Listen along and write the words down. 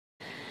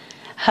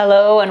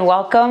Hello and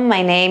welcome.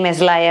 My name is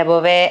Laia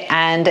Bove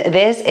and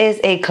this is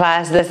a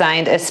class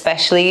designed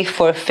especially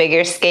for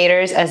figure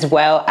skaters as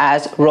well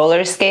as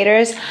roller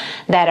skaters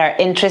that are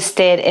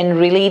interested in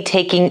really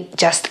taking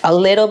just a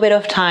little bit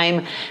of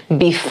time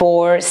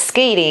before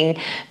skating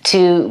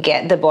to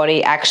get the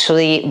body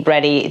actually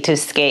ready to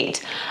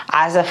skate.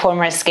 As a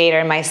former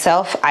skater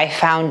myself, I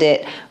found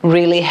it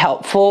really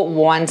helpful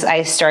once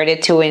I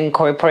started to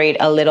incorporate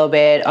a little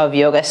bit of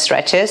yoga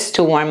stretches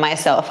to warm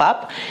myself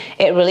up.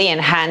 It really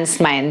enhanced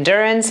my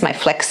endurance, my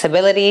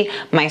flexibility,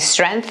 my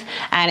strength,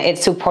 and it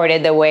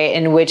supported the way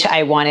in which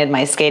I wanted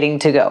my skating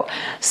to go.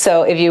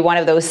 So if you're one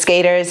of those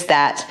skaters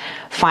that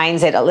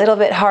finds it a little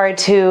bit hard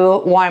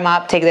to warm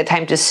up, take the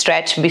time to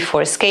stretch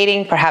before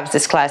skating, perhaps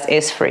this class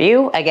is for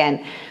you.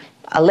 Again,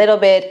 a little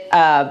bit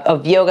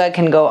of yoga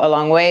can go a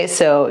long way,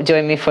 so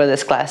join me for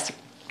this class.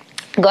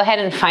 Go ahead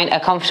and find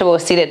a comfortable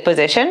seated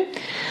position.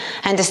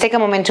 And just take a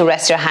moment to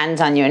rest your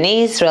hands on your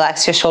knees,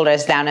 relax your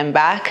shoulders down and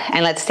back,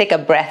 and let's take a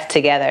breath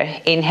together.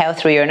 Inhale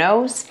through your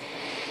nose.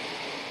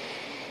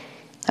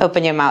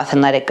 Open your mouth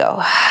and let it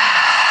go.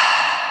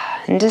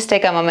 And just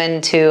take a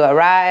moment to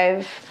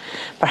arrive.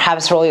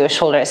 Perhaps roll your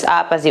shoulders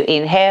up as you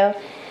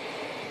inhale.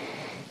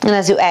 And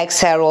as you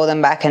exhale, roll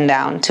them back and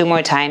down. 2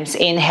 more times.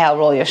 Inhale,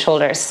 roll your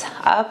shoulders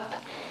up.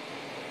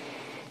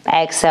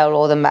 Exhale,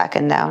 roll them back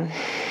and down.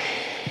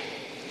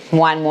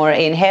 1 more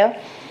inhale.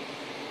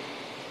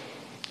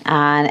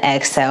 And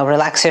exhale,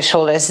 relax your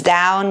shoulders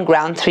down,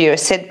 ground through your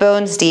sit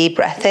bones, deep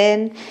breath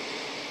in.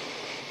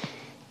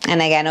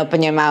 And again,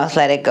 open your mouth,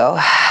 let it go.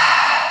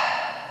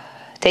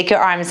 Take your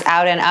arms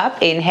out and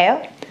up,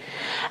 inhale.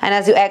 And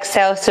as you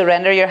exhale,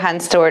 surrender your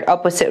hands toward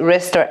opposite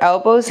wrist or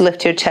elbows,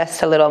 lift your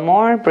chest a little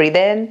more, breathe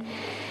in.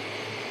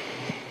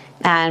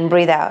 And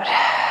breathe out.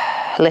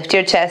 Lift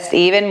your chest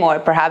even more,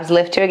 perhaps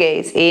lift your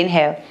gaze,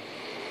 inhale.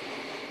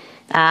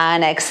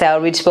 And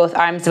exhale, reach both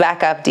arms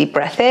back up, deep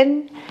breath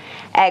in.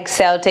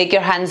 Exhale, take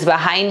your hands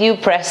behind you,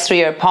 press through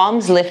your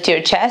palms, lift your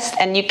chest,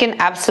 and you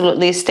can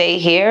absolutely stay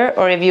here,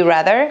 or if you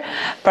rather,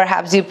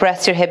 perhaps you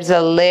press your hips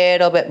a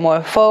little bit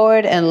more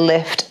forward and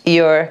lift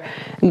your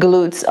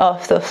glutes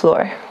off the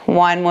floor.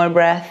 1 more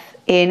breath,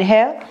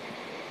 inhale.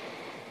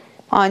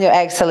 On your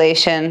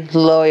exhalation,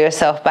 lower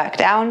yourself back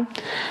down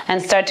and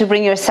start to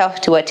bring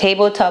yourself to a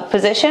tabletop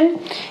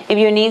position. If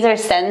your knees are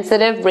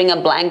sensitive, bring a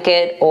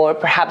blanket or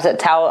perhaps a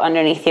towel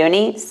underneath your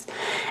knees.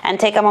 And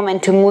take a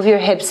moment to move your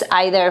hips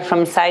either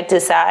from side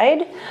to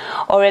side,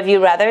 or if you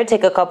rather,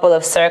 take a couple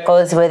of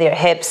circles with your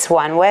hips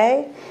one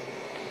way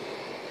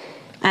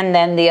and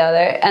then the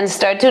other. And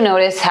start to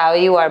notice how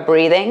you are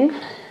breathing,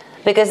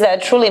 because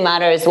that truly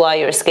matters while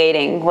you're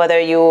skating, whether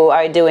you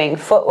are doing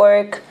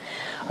footwork,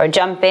 or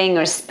jumping,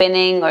 or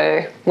spinning,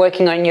 or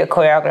working on your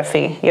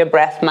choreography. Your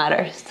breath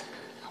matters.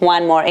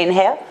 1 more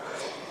inhale.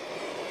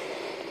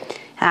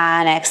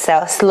 And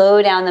exhale.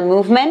 Slow down the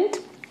movement.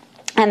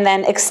 And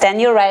then extend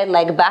your right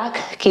leg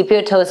back. Keep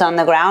your toes on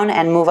the ground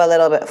and move a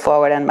little bit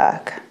forward and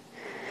back.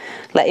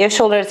 Let your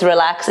shoulders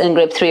relax and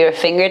grip through your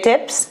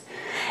fingertips.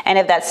 And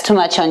if that's too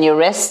much on your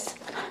wrist,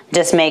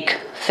 just make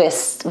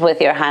fists with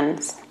your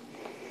hands.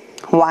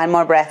 1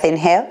 more breath.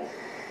 Inhale.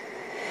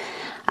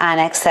 And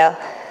exhale.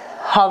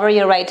 Hover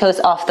your right toes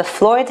off the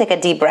floor, take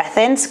a deep breath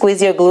in,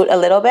 squeeze your glute a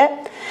little bit,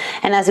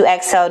 and as you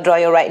exhale, draw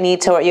your right knee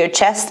toward your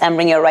chest and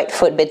bring your right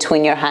foot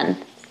between your hands.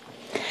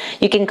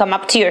 You can come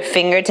up to your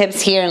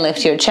fingertips here and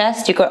lift your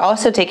chest. You could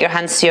also take your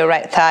hands to your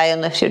right thigh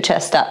and lift your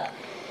chest up.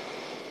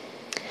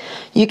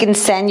 You can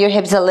send your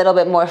hips a little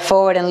bit more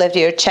forward and lift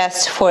your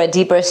chest for a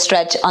deeper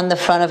stretch on the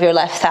front of your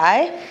left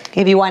thigh.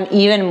 If you want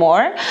even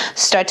more,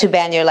 start to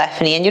bend your left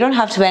knee, and you don't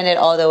have to bend it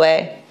all the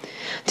way.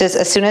 Just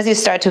as soon as you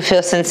start to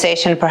feel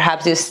sensation,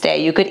 perhaps you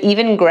stay. You could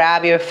even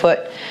grab your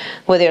foot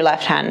with your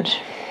left hand.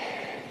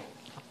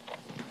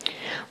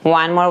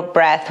 1 more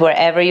breath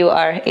wherever you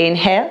are.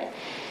 Inhale.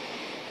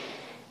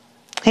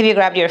 If you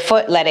grab your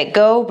foot, let it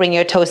go. Bring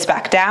your toes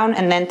back down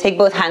and then take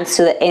both hands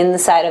to the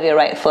inside of your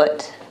right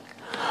foot.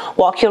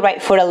 Walk your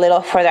right foot a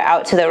little further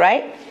out to the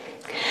right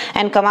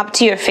and come up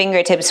to your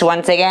fingertips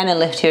once again and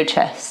lift your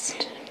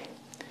chest.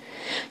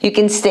 You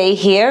can stay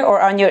here,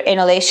 or on your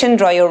inhalation,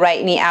 draw your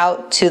right knee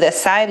out to the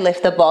side,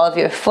 lift the ball of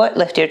your foot,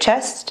 lift your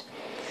chest.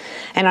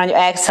 And on your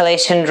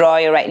exhalation, draw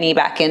your right knee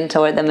back in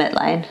toward the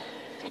midline.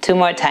 2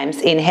 more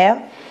times.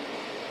 Inhale.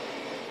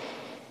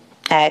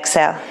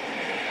 Exhale.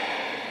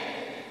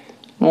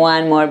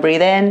 1 more.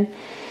 Breathe in.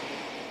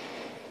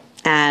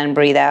 And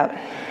breathe out.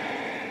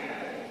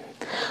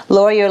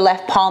 Lower your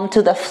left palm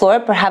to the floor,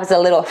 perhaps a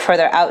little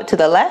further out to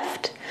the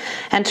left.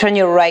 And turn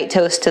your right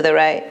toes to the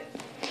right.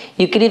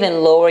 You could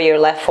even lower your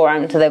left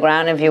forearm to the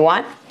ground if you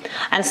want.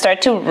 And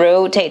start to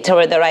rotate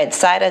toward the right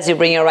side as you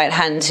bring your right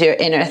hand to your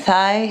inner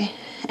thigh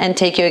and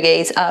take your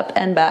gaze up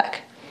and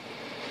back.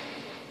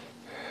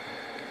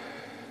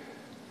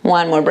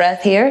 1 more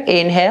breath here.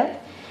 Inhale.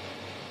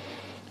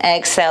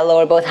 Exhale,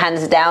 lower both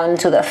hands down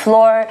to the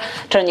floor.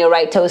 Turn your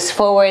right toes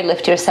forward,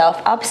 lift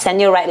yourself up. Send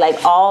your right leg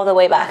all the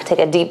way back. Take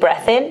a deep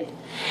breath in.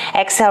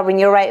 Exhale, bring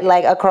your right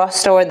leg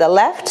across toward the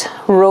left.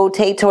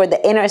 Rotate toward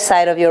the inner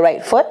side of your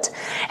right foot.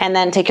 And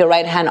then take your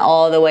right hand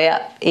all the way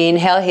up.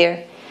 Inhale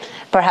here.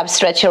 Perhaps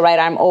stretch your right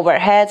arm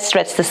overhead.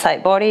 Stretch the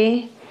side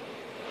body.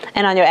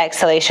 And on your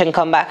exhalation,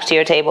 come back to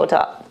your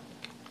tabletop.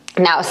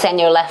 Now send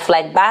your left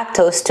leg back,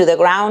 toes to the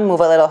ground. Move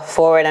a little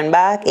forward and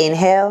back.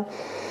 Inhale.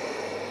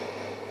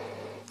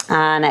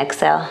 And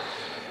exhale.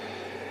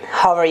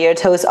 Hover your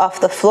toes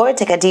off the floor.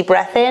 Take a deep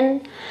breath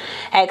in.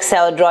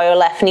 Exhale, draw your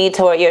left knee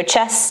toward your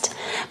chest.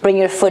 Bring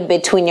your foot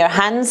between your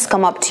hands.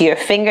 Come up to your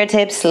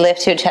fingertips.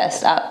 Lift your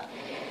chest up.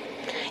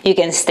 You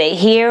can stay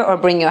here or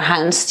bring your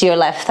hands to your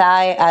left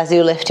thigh as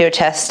you lift your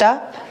chest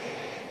up.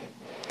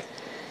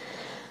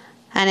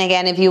 And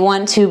again, if you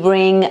want to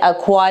bring a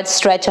quad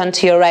stretch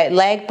onto your right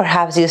leg,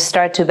 perhaps you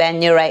start to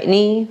bend your right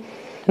knee.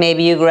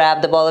 Maybe you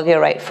grab the ball of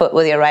your right foot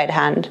with your right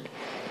hand.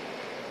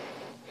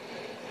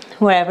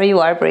 Wherever you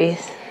are,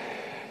 breathe.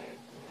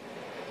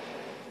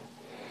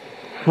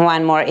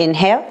 One more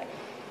inhale.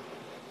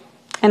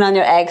 And on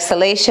your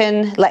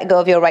exhalation, let go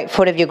of your right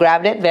foot if you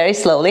grabbed it, very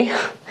slowly.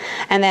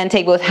 And then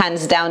take both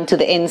hands down to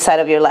the inside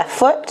of your left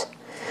foot.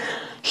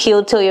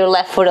 Heel to your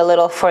left foot a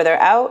little further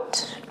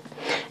out.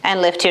 And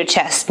lift your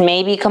chest.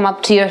 Maybe come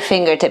up to your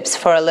fingertips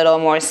for a little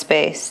more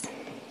space.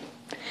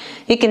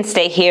 You can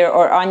stay here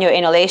or on your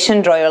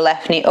inhalation, draw your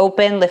left knee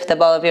open, lift the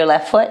ball of your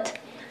left foot.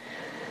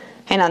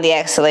 And on the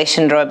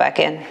exhalation, draw it back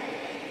in.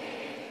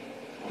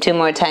 2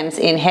 more times,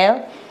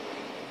 inhale.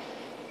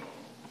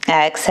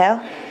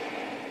 Exhale.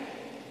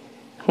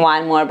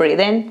 1 more, breathe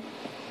in.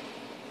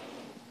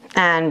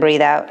 And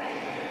breathe out.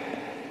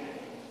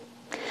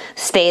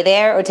 Stay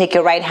there or take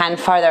your right hand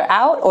farther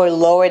out or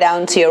lower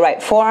down to your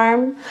right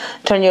forearm.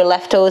 Turn your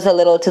left toes a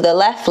little to the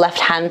left, left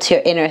hand to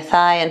your inner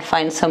thigh and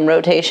find some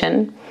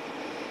rotation.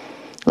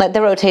 Let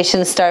the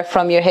rotation start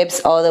from your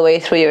hips all the way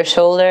through your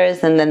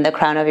shoulders and then the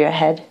crown of your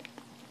head.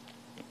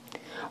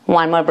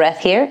 1 more breath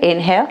here.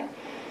 Inhale.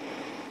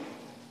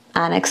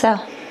 And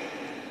exhale.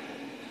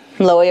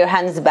 Lower your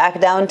hands back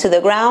down to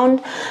the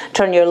ground.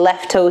 Turn your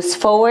left toes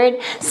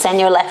forward. Send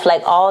your left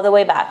leg all the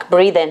way back.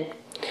 Breathe in.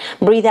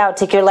 Breathe out.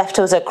 Take your left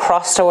toes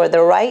across toward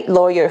the right.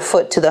 Lower your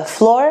foot to the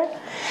floor.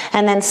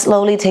 And then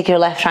slowly take your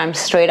left arm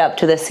straight up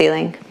to the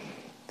ceiling.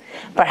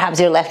 Perhaps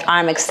your left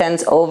arm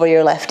extends over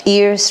your left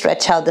ear.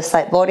 Stretch out the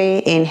side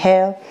body.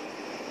 Inhale.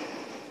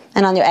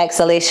 And on your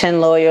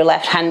exhalation, lower your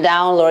left hand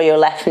down. Lower your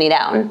left knee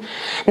down.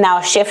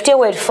 Now shift your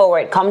weight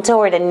forward. Come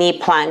toward a knee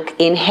plank.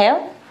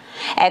 Inhale.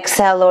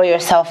 Exhale, lower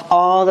yourself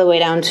all the way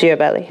down to your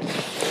belly.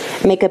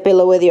 Make a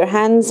pillow with your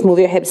hands. Move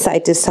your hips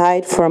side to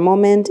side for a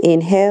moment.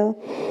 Inhale.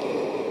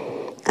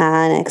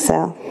 And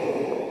exhale.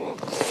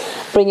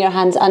 Bring your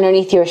hands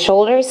underneath your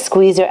shoulders.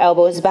 Squeeze your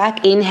elbows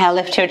back. Inhale,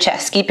 lift your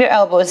chest. Keep your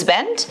elbows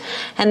bent.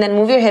 And then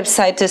move your hips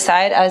side to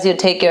side as you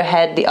take your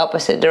head the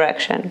opposite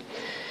direction.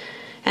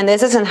 And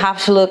this doesn't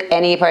have to look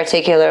any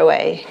particular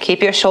way.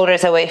 Keep your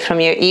shoulders away from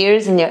your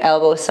ears and your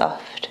elbows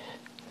soft.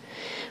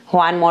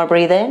 1 more,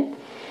 breathe in.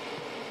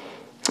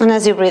 And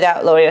as you breathe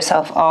out, lower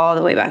yourself all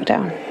the way back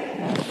down.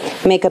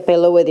 Make a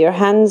pillow with your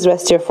hands,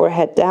 rest your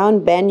forehead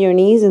down, bend your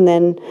knees, and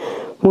then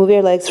move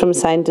your legs from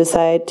side to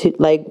side to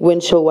like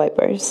windshield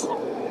wipers.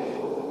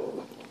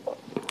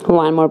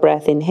 1 more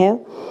breath,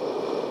 inhale.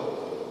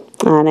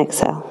 And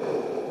exhale.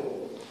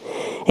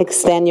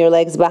 Extend your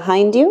legs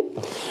behind you.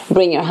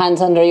 Bring your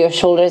hands under your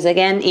shoulders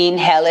again.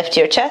 Inhale, lift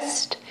your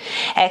chest.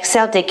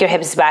 Exhale, take your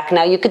hips back.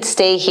 Now you could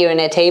stay here in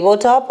a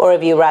tabletop, or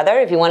if you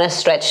want to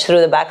stretch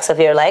through the backs of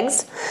your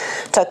legs,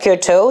 tuck your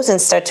toes and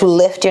start to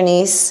lift your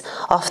knees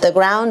off the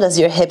ground as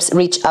your hips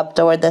reach up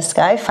toward the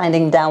sky,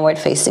 finding downward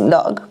facing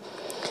dog.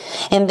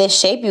 In this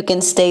shape, you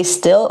can stay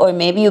still, or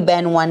maybe you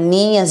bend one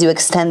knee as you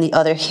extend the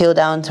other heel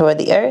down toward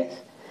the earth.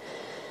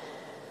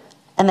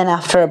 And then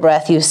after a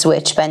breath, you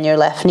switch, bend your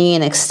left knee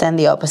and extend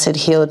the opposite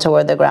heel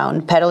toward the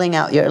ground, pedaling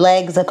out your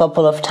legs a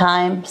couple of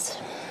times.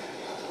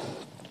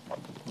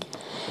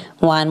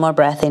 1 more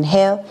breath,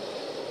 inhale,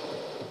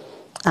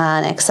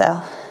 and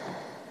exhale.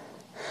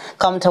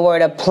 Come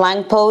toward a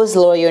plank pose,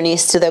 lower your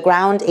knees to the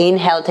ground.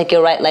 Inhale, take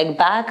your right leg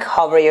back,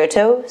 hover your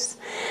toes.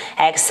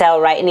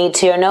 Exhale, right knee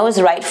to your nose,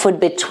 right foot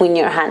between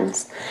your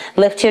hands.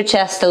 Lift your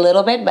chest a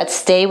little bit, but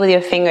stay with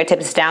your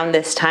fingertips down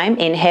this time.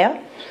 Inhale.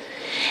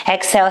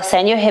 Exhale,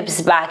 send your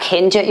hips back,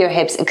 hinge at your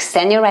hips,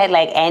 extend your right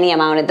leg any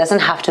amount. It doesn't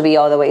have to be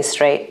all the way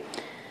straight.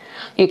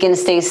 You can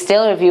stay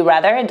still, or if you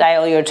rather,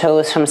 dial your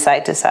toes from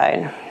side to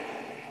side.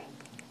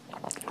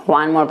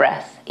 1 more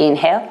breath.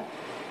 Inhale.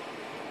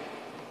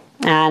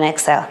 And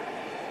exhale.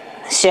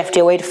 Shift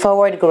your weight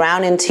forward,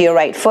 ground into your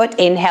right foot.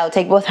 Inhale,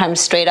 take both arms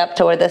straight up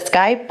toward the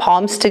sky,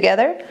 palms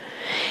together.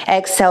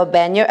 Exhale,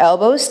 bend your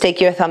elbows,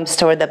 take your thumbs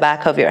toward the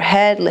back of your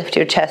head, lift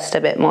your chest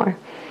a bit more.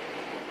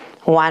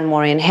 1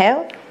 more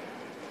inhale.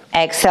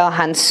 Exhale,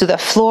 hands to the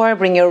floor,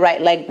 bring your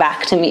right leg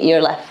back to meet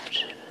your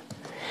left.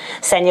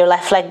 Send your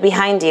left leg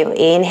behind you.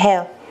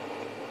 Inhale.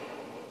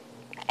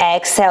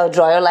 Exhale,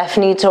 draw your left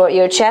knee toward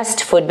your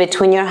chest, foot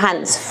between your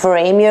hands.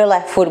 Frame your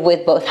left foot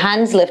with both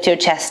hands, lift your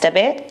chest a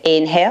bit.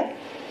 Inhale.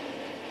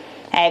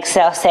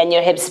 Exhale, send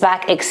your hips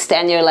back,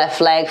 extend your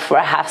left leg for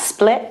a half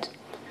split.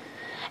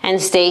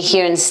 And stay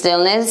here in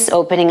stillness,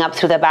 opening up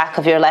through the back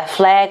of your left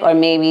leg, or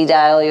maybe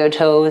dial your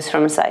toes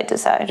from side to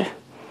side.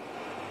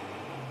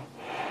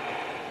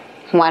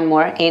 One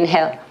more,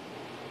 inhale.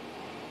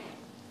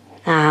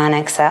 And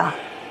exhale.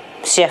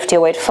 Shift your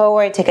weight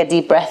forward, take a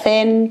deep breath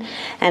in,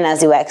 and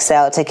as you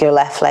exhale, take your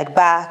left leg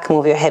back,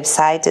 move your hips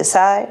side to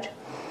side.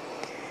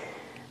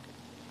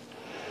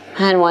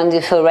 And once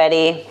you feel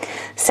ready,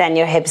 send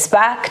your hips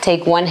back,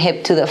 take one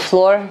hip to the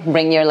floor,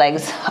 bring your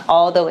legs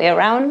all the way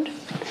around,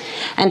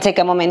 and take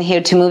a moment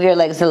here to move your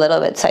legs a little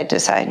bit side to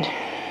side.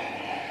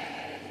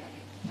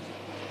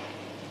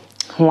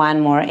 One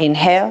more,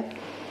 inhale,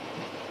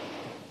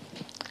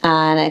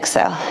 and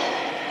exhale.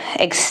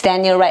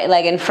 Extend your right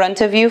leg in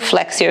front of you,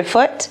 flex your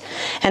foot,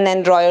 and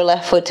then draw your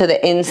left foot to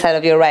the inside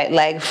of your right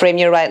leg. Frame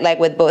your right leg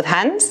with both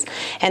hands,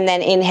 and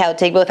then inhale,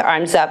 take both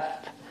arms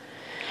up.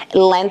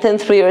 Lengthen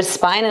through your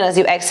spine, and as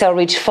you exhale,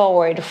 reach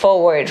forward,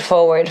 forward,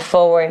 forward,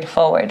 forward,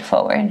 forward,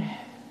 forward.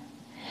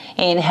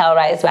 Inhale,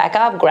 rise back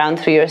up, ground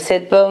through your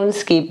sit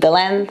bones, keep the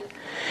length.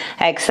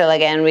 Exhale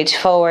again, reach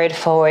forward,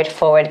 forward,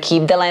 forward.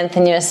 Keep the length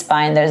in your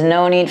spine. There's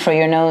no need for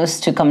your nose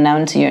to come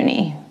down to your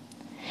knee.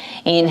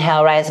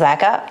 Inhale, rise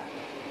back up.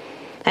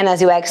 And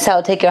as you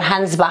exhale, take your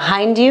hands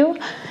behind you,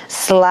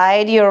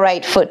 slide your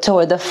right foot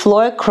toward the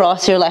floor,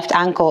 cross your left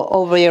ankle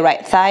over your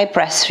right thigh,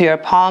 press through your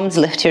palms,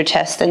 lift your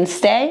chest and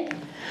stay,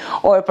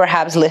 or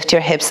perhaps lift your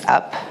hips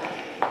up.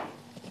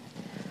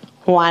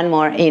 One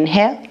more,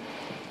 inhale.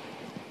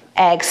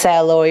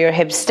 Exhale, lower your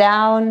hips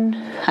down,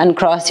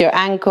 uncross your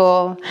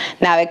ankle.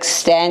 Now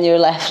extend your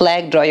left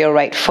leg, draw your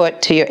right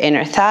foot to your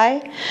inner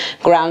thigh,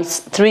 ground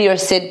through your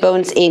sit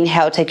bones.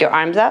 Inhale, take your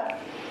arms up.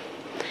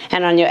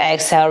 And on your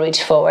exhale,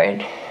 reach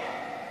forward.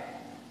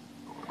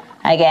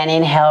 Again,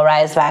 inhale,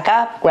 rise back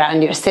up,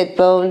 ground your sit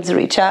bones,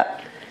 reach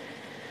up.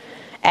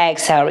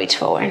 Exhale, reach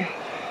forward.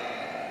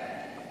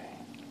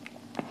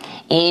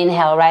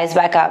 Inhale, rise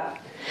back up.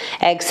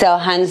 Exhale,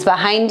 hands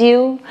behind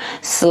you.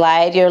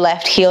 Slide your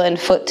left heel and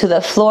foot to the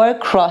floor,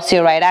 cross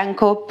your right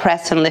ankle,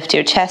 press and lift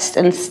your chest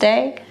and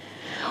stay.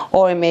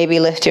 Or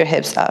maybe lift your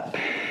hips up.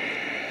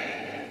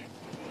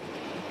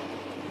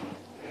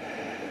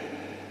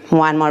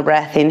 One more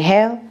breath,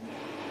 inhale.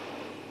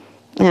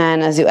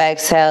 And as you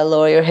exhale,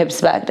 lower your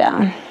hips back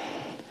down.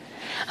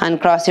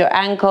 Uncross your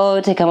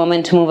ankle, take a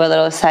moment to move a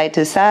little side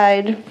to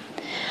side.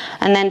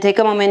 And then take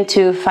a moment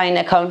to find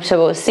a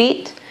comfortable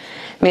seat.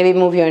 Maybe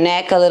move your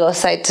neck a little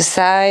side to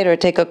side, or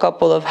take a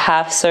couple of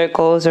half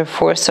circles or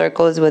 4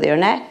 circles with your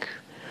neck.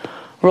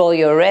 Roll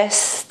your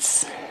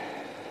wrists.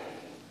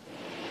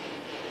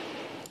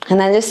 And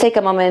then just take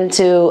a moment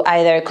to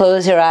either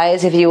close your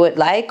eyes if you would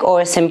like,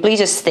 or simply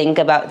just think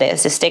about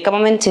this. Just take a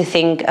moment to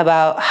think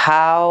about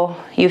how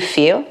you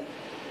feel.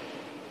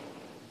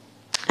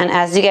 And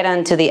as you get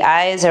onto the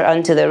eyes or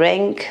onto the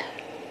rink,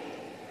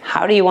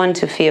 how do you want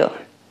to feel?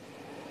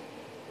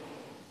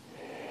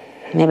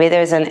 Maybe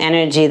there's an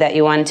energy that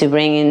you want to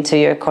bring into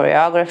your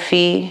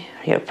choreography,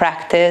 your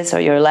practice, or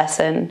your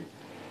lesson.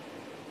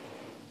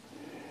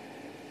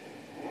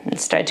 And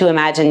start to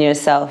imagine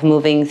yourself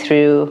moving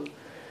through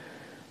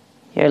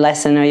your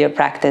lesson or your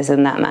practice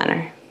in that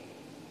manner.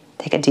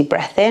 Take a deep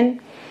breath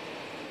in.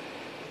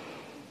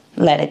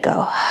 Let it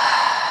go.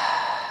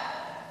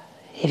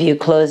 If you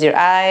close your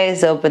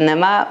eyes, open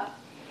them up.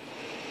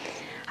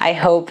 I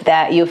hope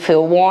that you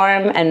feel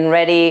warm and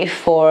ready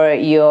for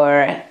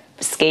your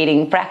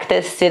skating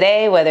practice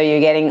today, whether you're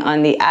getting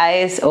on the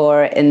ice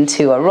or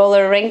into a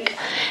roller rink.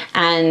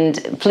 And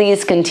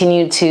please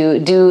continue to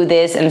do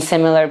this and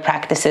similar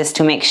practices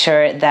to make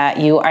sure that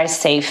you are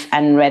safe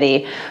and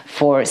ready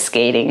for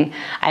skating.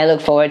 I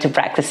look forward to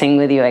practicing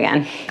with you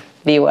again.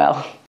 Be well.